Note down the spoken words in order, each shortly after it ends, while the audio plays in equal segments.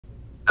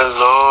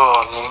Hello,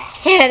 honey.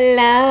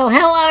 Hello,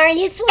 how are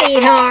you,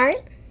 sweetheart?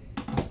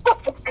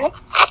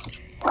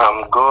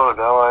 I'm good.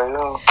 How are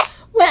you?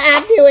 Well,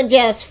 I'm doing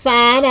just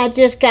fine. I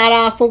just got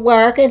off of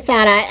work and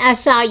thought I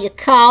saw you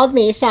called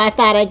me, so I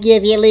thought I'd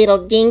give you a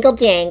little dingle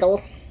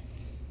jangle.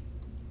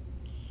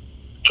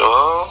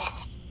 So,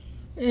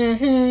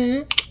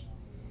 Mm-hmm.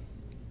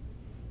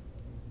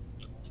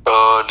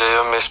 so do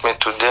you miss me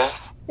today?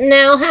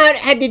 No,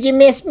 how did you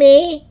miss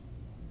me?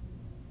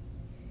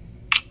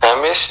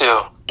 I miss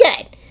you.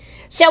 Good.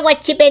 So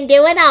what you been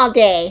doing all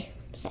day?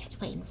 Besides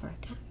waiting for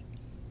a call.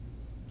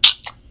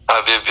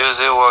 I've been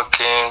busy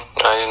working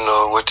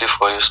and, waiting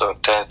for you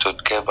sometime to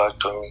get back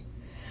to me.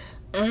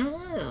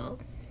 Oh.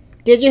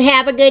 Did you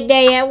have a good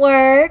day at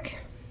work?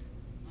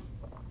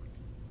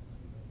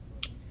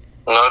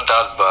 Not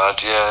that bad,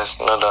 yes,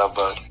 not that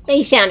bad.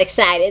 You sound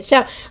excited.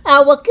 So,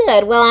 oh, well,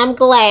 good. Well, I'm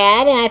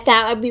glad, and I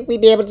thought we'd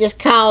be able to just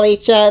call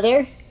each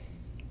other.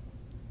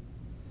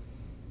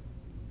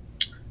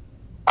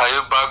 Are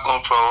you back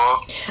home from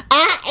work?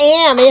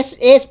 I am.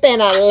 It's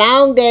been a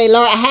long day,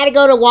 Lord. I had to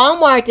go to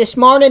Walmart this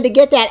morning to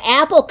get that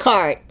apple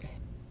cart.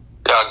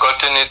 You have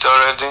gotten it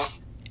already?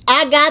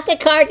 I got the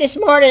cart this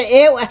morning.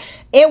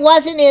 It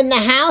wasn't in the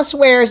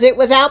housewares. It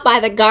was out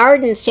by the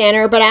garden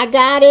center, but I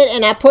got it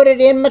and I put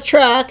it in my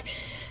truck.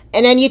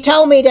 And then you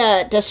told me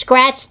to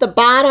scratch the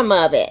bottom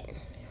of it.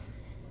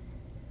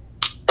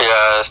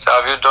 Yes,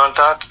 have you done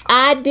that?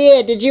 I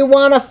did. Did you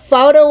want a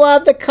photo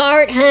of the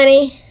cart,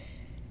 honey?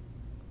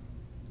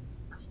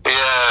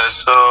 Yeah,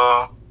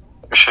 so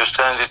you should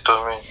send it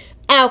to me.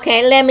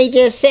 Okay, let me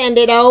just send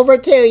it over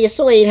to you,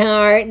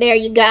 sweetheart. There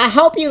you go. I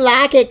hope you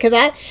like it, because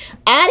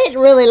I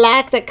didn't really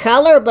like the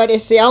color, but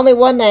it's the only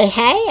one they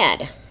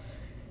had.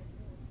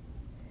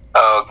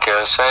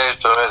 Okay, send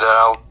it to me, then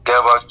I'll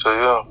get back to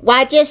you.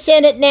 Why, just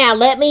send it now.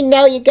 Let me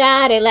know you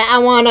got it. I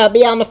want to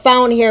be on the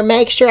phone here,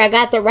 make sure I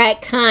got the right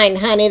kind,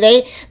 honey.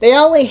 They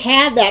only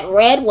had that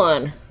red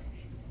one.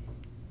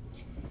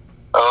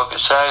 Okay,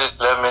 send it,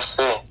 let me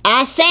see.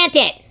 I sent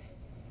it.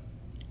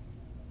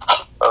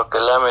 Okay,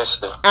 let me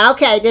see.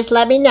 Okay, just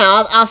let me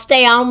know. I'll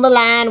stay on the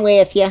line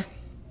with you.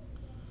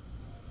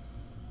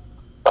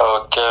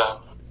 Okay.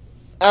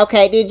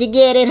 Okay, did you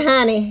get it,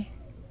 honey?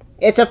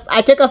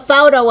 I took a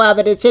photo of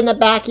it. It's in the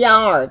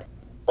backyard.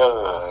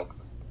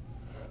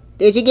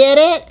 Did you get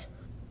it?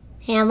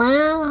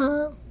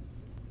 Hello?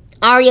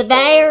 Are you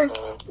there?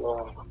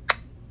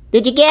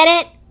 Did you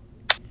get it?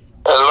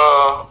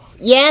 Hello?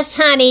 Yes,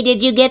 honey.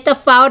 Did you get the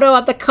photo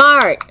of the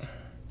cart?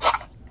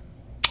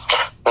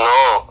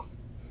 No.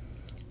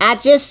 I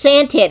just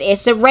sent it.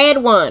 It's the red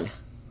one.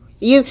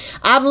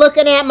 I'm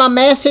looking at my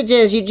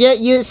messages.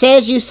 It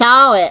says you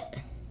saw it.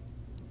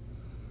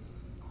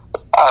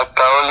 I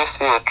can only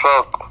see a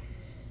truck.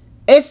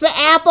 It's the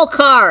apple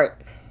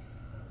cart.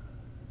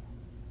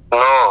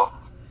 No.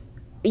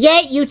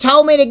 Yeah, you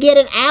told me to get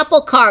an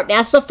apple cart.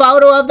 That's the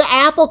photo of the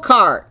apple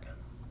cart.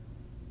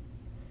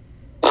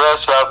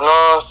 Yes, you have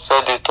not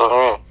said it to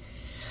me.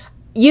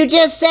 You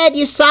just said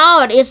you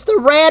saw it. It's the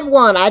red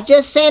one. I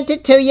just sent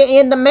it to you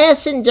in the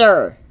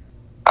messenger.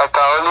 I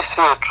can only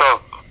see a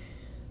truck.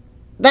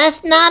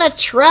 That's not a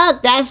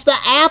truck. That's the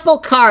apple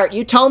cart.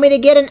 You told me to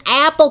get an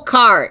apple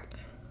cart.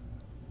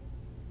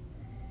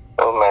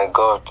 Oh my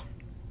God.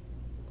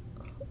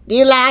 Do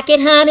you like it,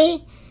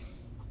 honey?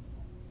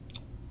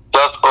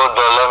 Just hold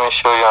on, let me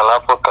show you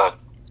an apple cart.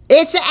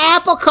 It's an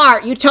apple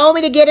cart. You told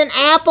me to get an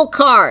apple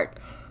cart.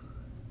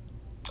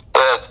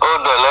 Yes,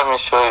 hold on, let me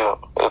show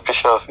you a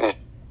picture of it.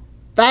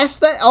 That's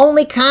the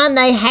only kind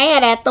they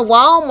had at the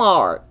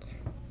Walmart.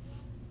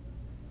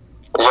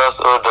 Just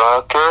hold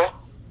on, okay?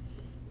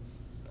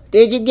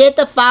 Did you get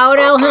the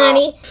photo, Okay.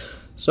 honey?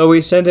 So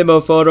we sent him a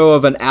photo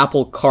of an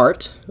apple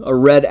cart, a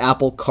red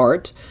apple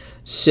cart,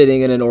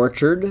 sitting in an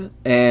orchard,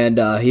 and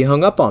he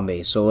hung up on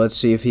me. So let's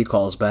see if he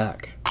calls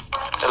back.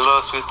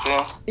 Hello,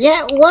 sweetie.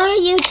 Yeah, what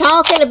are you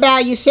talking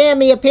about? You sent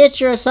me a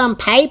picture of some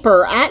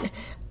paper.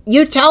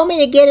 You told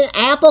me to get an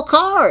apple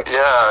cart.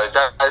 Yeah,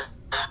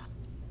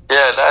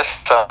 that's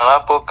an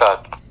apple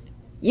cart.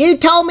 You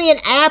told me an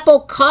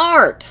apple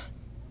cart.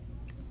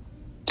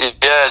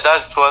 Yeah,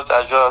 that's what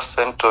I just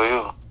sent to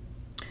you.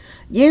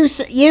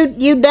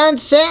 You done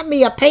sent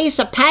me a piece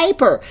of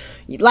paper.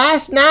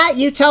 Last night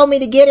you told me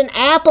to get an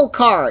apple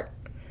cart.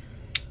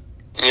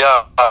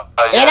 Yeah,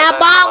 And I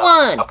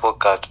bought one. Apple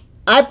cart.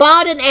 I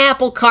bought an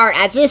apple cart.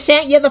 I just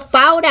sent you the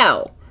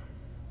photo.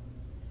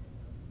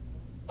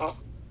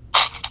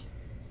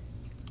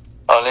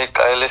 Only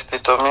can you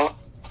listen to me?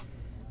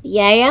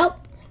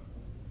 Yep.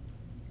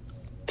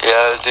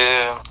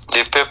 Yeah,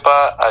 the paper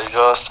I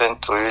just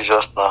sent to you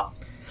just now.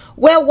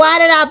 Well, why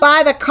did I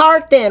buy the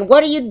cart then?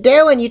 What are you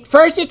doing?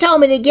 First you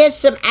told me to get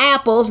some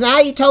apples, now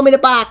you told me to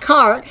buy a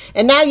cart,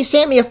 and now you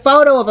sent me a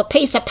photo of a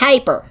piece of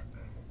paper.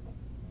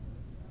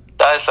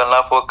 That is an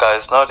apple cart,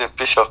 it's not a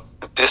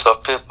piece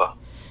of paper.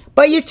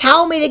 But you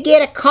told me to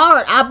get a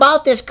cart. I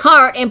bought this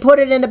cart and put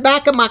it in the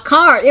back of my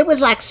car. It was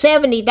like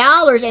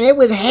 $70 and it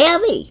was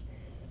heavy.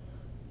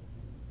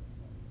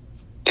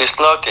 It's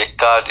not a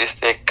card,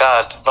 it's a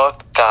card,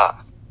 not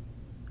car.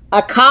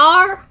 A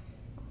car?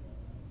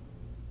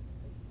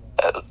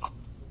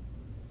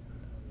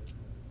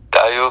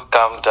 Can you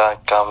calm down?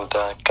 Calm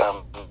down.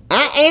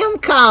 I am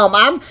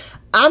calm.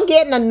 I'm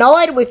getting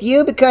annoyed with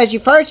you because you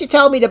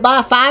told me to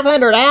buy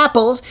 500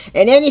 apples,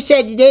 and then you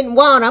said you didn't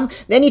want them.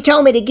 Then you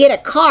told me to get a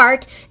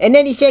cart, and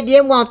then you said you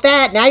didn't want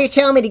that. Now you're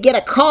telling me to get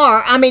a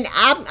car. I mean,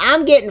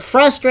 I'm getting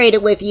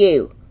frustrated with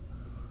you.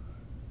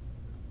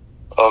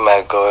 Oh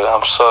my God,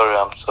 I'm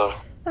sorry.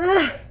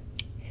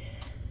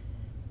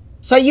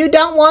 So you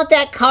don't want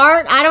that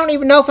cart? I don't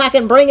even know if I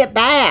can bring it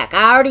back.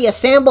 I already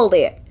assembled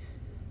it.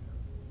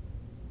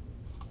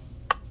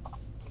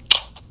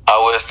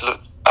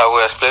 I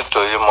will explain to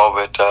you more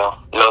better.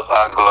 Just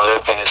let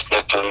me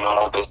explain to you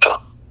more better.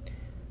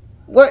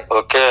 What?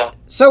 Okay.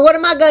 So what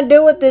am I going to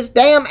do with this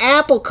damn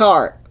apple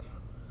cart?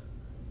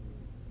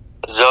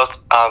 Just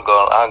hang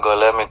on.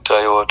 Let me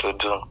tell you what to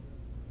do.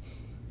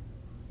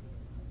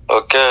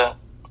 Okay.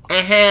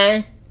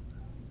 Uh-huh.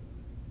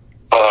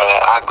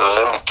 Alright,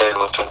 let me tell you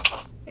what to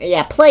do.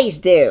 Yeah, please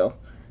do.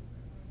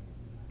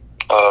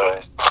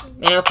 Alright.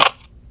 Okay.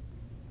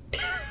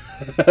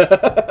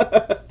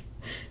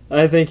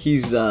 I think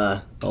he's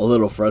a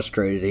little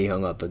frustrated. He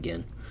hung up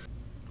again.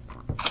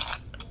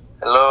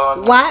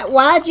 Hello?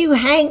 Why'd you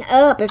hang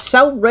up? It's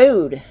so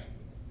rude.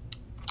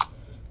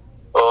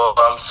 Oh,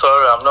 I'm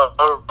sorry. I'm not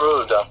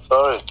rude. I'm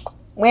sorry.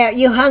 Well,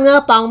 you hung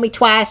up on me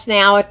twice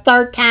now, a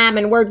third time,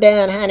 and we're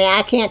done, honey.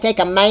 I can't take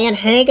a man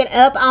hanging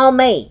up on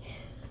me.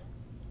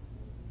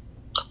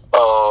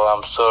 Oh,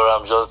 I'm sorry.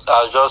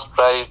 I just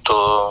try to,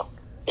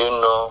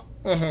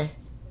 Uh-huh.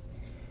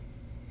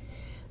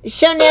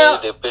 So tell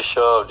now, you the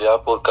picture of the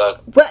apple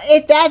cart. well,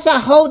 if that's a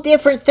whole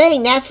different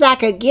thing. That's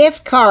like a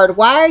gift card.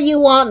 Why are you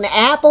wanting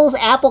apples,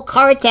 apple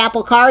carts,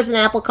 apple cars, and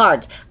apple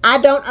cards? I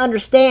don't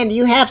understand. Do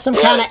you have some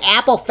kind of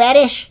apple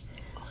fetish?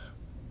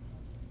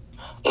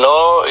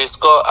 No, it's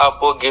called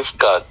Apple gift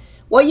card.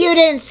 Well, you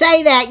didn't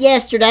say that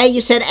yesterday.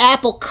 You said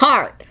apple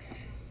cart.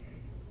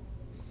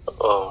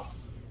 Oh,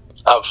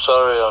 I'm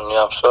sorry, honey.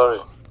 I'm sorry.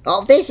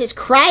 Oh, this is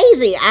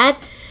crazy.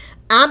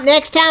 I'm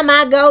next time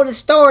I go to the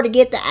store to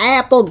get the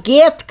Apple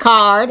gift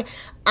card,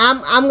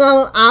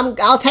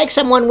 I'll take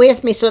someone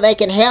with me so they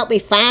can help me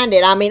find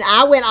it. I mean,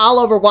 I went all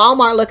over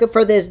Walmart looking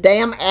for this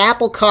damn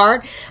Apple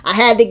cart. I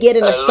had to get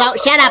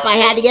I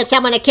had to get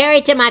someone to carry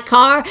it to my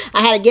car.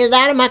 I had to get it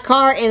out of my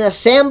car and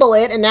assemble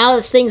it, and now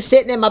this thing's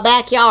sitting in my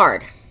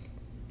backyard.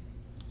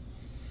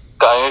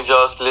 Can you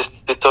just listen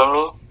to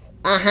me?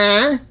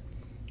 Uh-huh.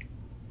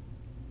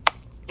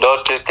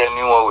 Don't take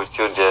anyone with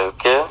you there,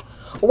 okay?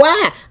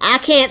 Why? I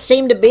can't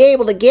seem to be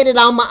able to get it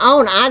on my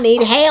own. I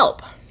need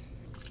help.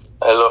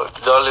 Hello,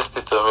 don't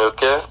listen to me,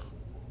 okay?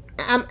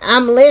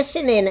 I'm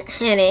listening,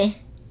 honey.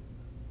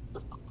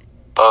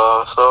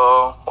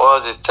 So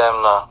what's the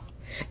time now?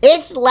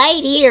 It's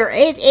late here.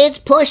 It's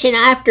pushing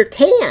after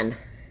 10.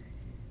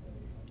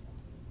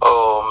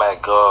 Oh my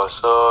God!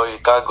 So you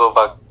can't go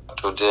back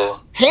today?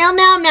 Hell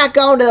no, I'm not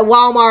going to the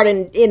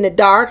Walmart in the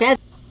dark.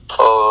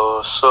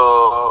 Oh,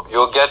 so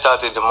you'll get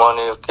out in the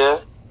morning,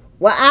 okay?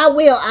 Well, I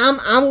will.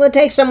 I'm going to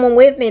take someone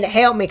with me to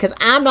help me because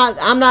I'm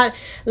not.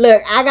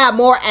 Look, I got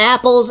more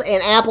apples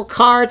and apple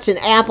carts and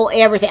apple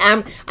everything.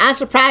 I'm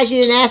surprised you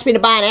didn't ask me to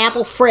buy an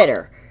apple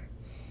fritter.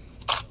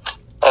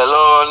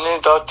 Hello, honey,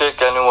 don't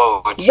take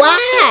anyone with you.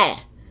 Why?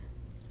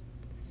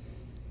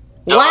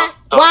 Okay?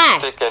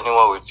 Don't take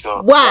anyone with you.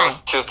 Why?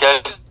 Once you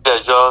get there,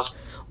 just...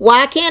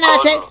 Why can't I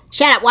take...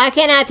 Shut up. Why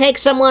can't I take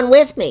someone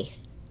with me?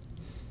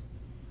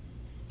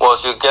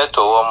 Once you get to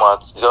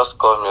Walmart, just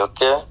call me,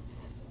 okay?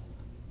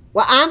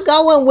 Well, I'm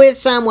going with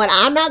someone.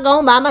 I'm not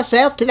going by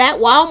myself to that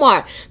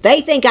Walmart. They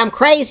think I'm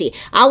crazy.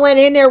 I went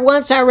in there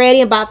once already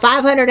and bought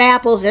 500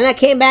 apples, and I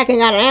came back and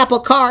got an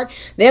apple cart.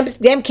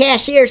 Them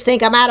cashiers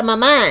think I'm out of my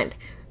mind.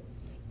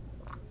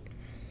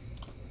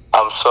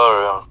 I'm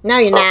sorry. No,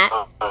 you're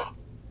not.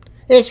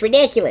 It's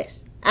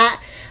ridiculous.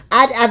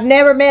 I've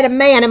never met a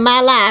man in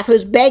my life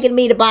who's begging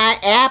me to buy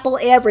apple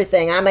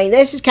everything. I mean,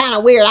 this is kind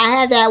of weird. I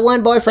had that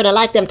one boyfriend that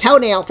liked them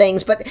toenail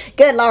things, but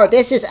good Lord,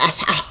 this is a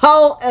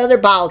whole other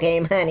ball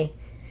game, honey.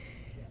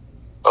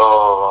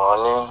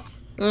 Oh,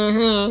 honey.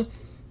 Mm-hmm.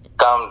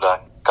 Calm down.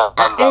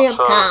 I am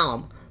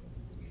calm.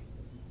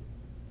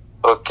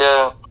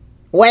 Okay.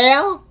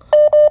 Well?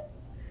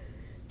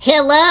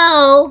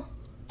 Hello?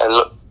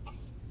 Hello?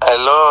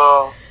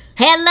 Hello?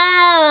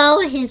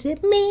 Hello? Is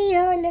it me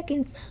you're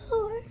looking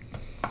for?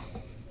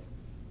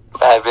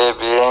 Hi,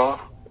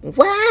 baby.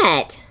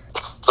 What?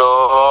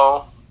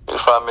 So,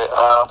 if I may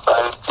ask,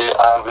 are you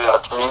still angry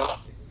at me?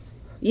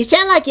 You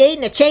sound like you're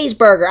eating a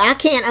cheeseburger. I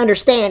can't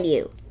understand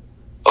you.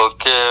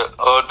 Okay,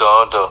 hold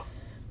on.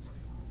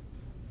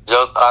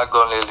 Just hang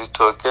on a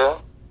little, okay?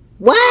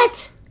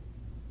 What?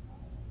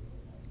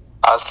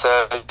 I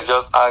said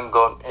just hang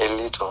on a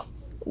little.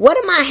 What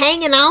am I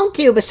hanging on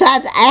to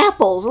besides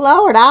apples?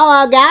 Lord, all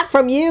I got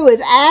from you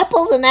is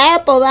apples and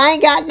apples. I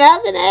ain't got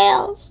nothing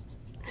else.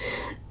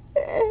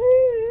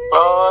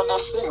 Oh,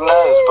 this is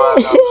nice, but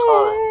I'm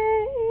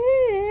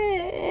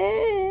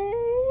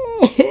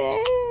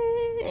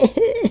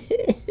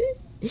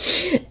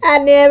sorry. I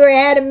never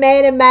had a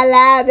man in my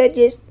life that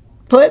just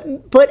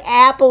put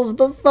apples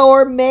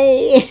before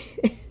me.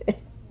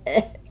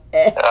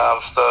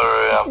 I'm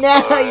sorry.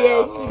 No, sorry,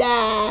 you're honey.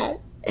 not.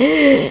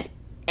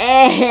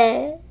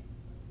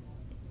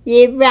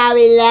 You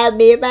probably love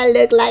me if I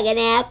look like an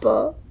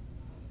apple.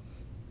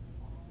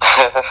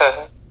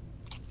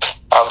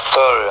 I'm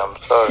sorry.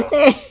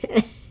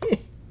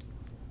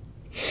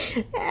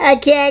 I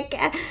can't.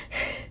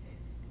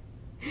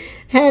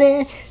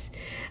 Honey,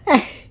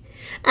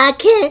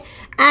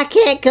 I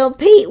can't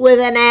compete with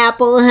an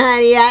apple,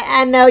 honey.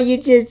 I know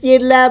you'd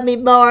love me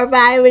more if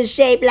I was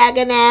shaped like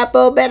an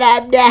apple, but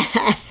I'm not.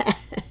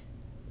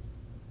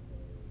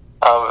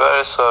 I'm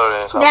very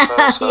sorry.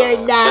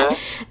 You're not.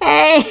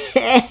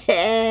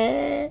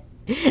 Okay?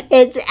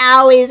 It's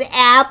always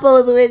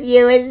apples with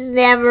you. It's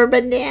never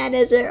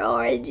bananas or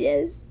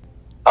oranges.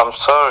 I'm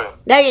sorry.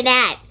 No, you're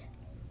not.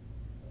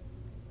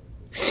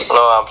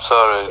 No, I'm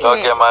sorry.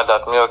 Don't get mad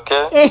at me,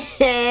 okay?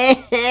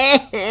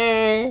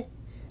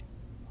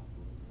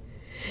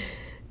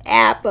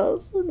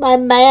 Apples. My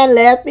man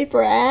left me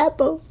for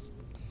apples.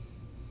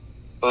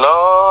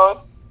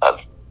 No, I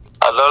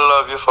don't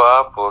love you for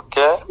apple,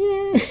 okay?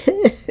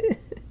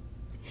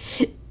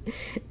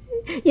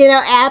 You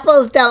know,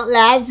 apples don't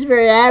last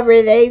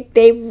forever.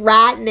 They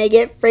rot and they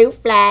get fruit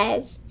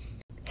flies.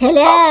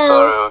 Hello. I'm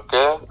sorry,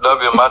 okay? Don't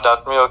be mad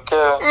at me,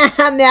 okay?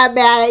 I'm not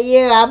mad at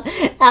you.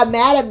 I'm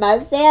mad at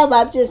myself.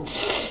 I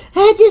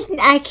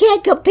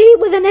can't compete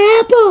with an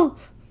apple.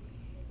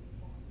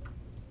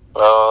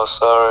 No,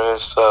 sorry.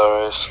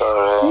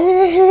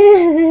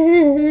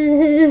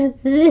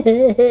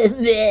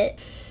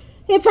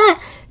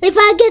 If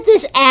I get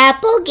this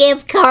Apple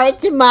gift card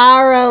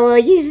tomorrow, will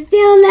you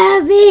still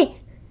love me?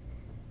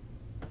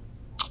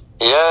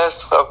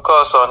 Yes, of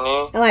course,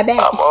 honey. Oh, I bet.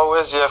 I'm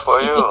always here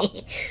for you.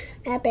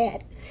 I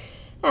bet.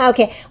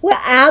 Okay, well,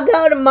 I'll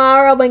go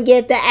tomorrow and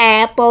get the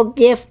Apple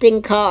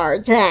gifting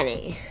cards,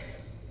 honey.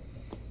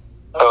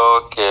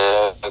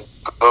 Okay,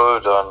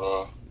 good,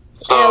 honey.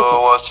 So, Okay.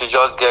 once you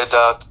just get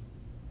that,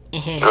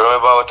 you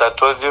remember what I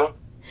told you?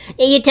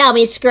 You told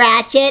me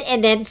scratch it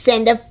and then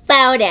send a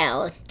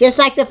photo. Just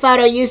like the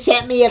photo you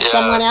sent me of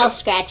someone else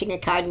scratching a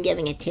card and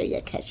giving it to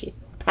you, because you've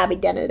probably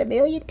done it a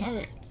million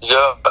times.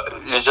 You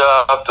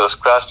just have to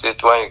scratch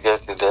it when you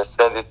get it, then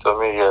send it to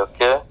me here,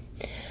 okay?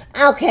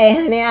 Okay,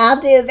 honey, I'll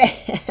do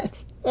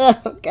that.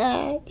 Oh,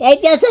 God. I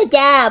feel so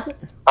dumb.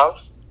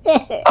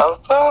 I'm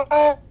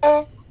sorry.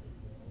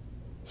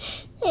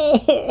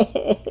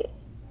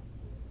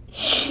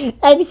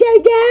 I'm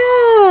so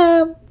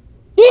dumb.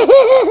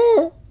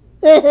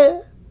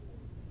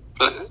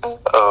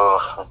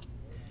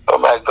 Oh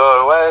my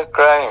God, why are you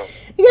crying?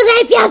 Because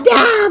I feel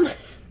dumb.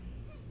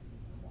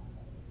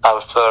 I'm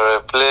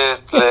sorry, please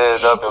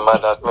don't be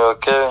mad at me,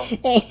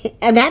 okay?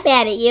 I'm not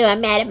mad at you.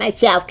 I'm mad at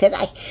myself because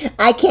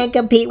I can't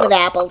compete with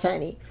apples,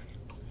 honey.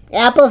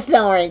 Apples and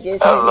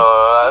oranges, honey. No,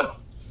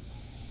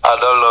 I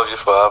don't love you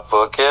for apple,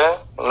 okay?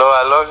 No,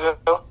 I love you.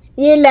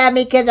 You love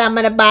me because I'm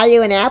going to buy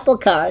you an Apple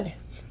card.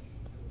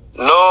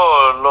 No,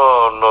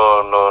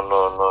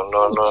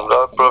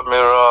 don't prove me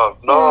wrong.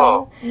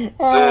 No, please,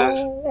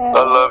 I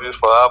love you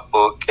for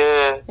apple,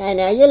 okay? I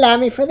know, you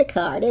love me for the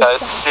card. It's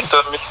fine.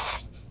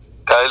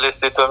 Can you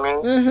listen to me?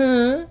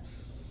 Mm-hmm.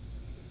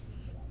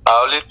 I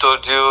only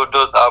told you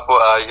those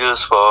apples are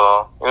used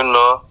for,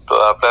 to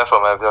apply for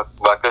my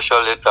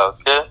vacation later,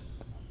 okay?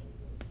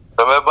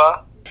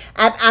 Remember?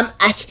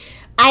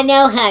 I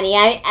know, honey.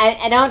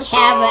 I don't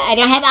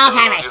have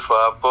Alzheimer's. For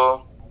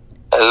apple.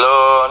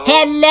 Hello, honey.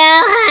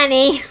 Hello,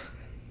 honey.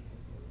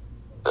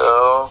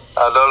 Hello.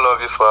 I don't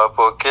love you for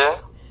apple, okay?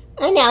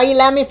 I know, you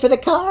love me for the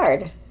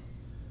card.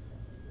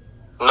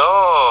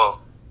 No.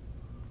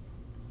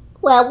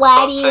 Well,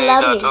 why do you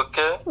love me?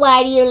 Okay?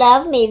 Why do you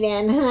love me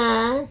then,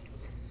 huh?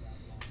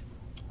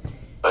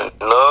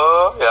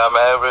 No, yeah,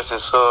 my everything,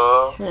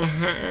 so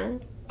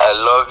I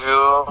love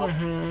you.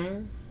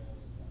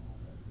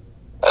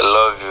 I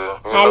love you.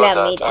 I love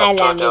me too,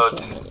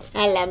 honey.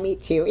 I love me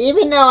too.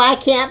 Even though I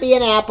can't be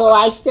an apple,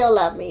 I still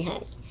love me,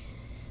 honey.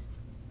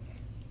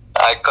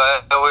 I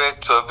can't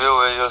wait to be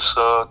with you,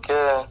 so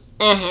okay?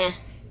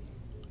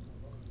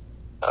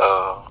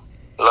 Oh,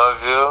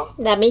 love you.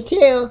 Love me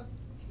too.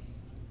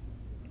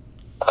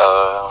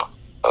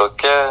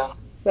 Okay.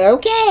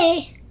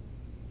 Okay.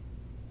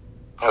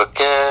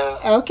 Okay.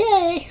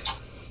 Okay.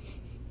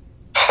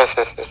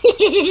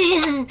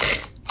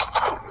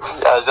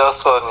 Yeah,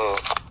 just funny,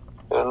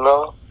 you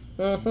know?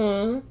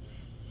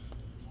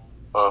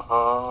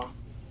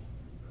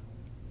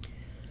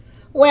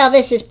 Well,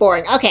 this is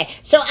boring. Okay,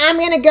 so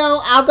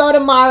I'll go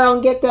tomorrow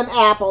and get them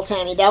apples,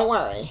 honey. Don't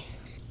worry.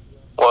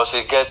 Once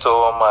you get to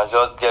home,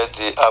 just get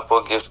the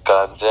Apple gift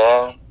card,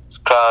 then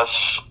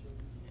scratch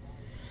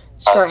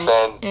and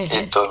send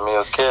it to me,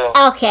 okay?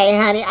 Okay,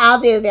 honey,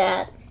 I'll do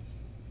that.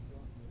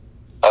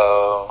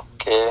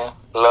 Okay,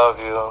 love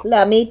you.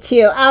 Love me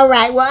too. All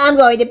right, well, I'm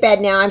going to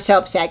bed now. I'm so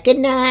upset. Good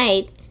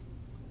night.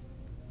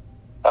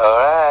 All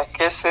right,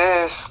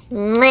 kisses.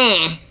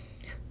 Mwah.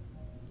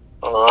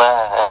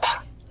 Mwah.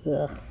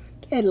 Ugh,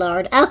 good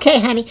Lord. Okay,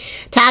 honey.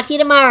 Talk to you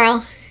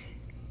tomorrow.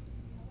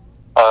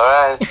 All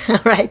Alright. All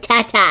right,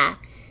 ta-ta.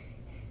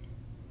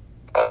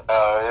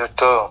 You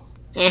too.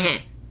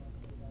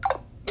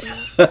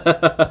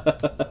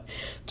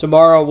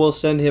 Tomorrow we'll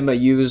send him a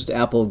used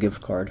Apple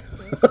gift card.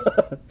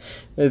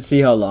 Let's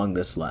see how long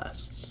this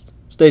lasts.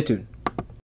 Stay tuned.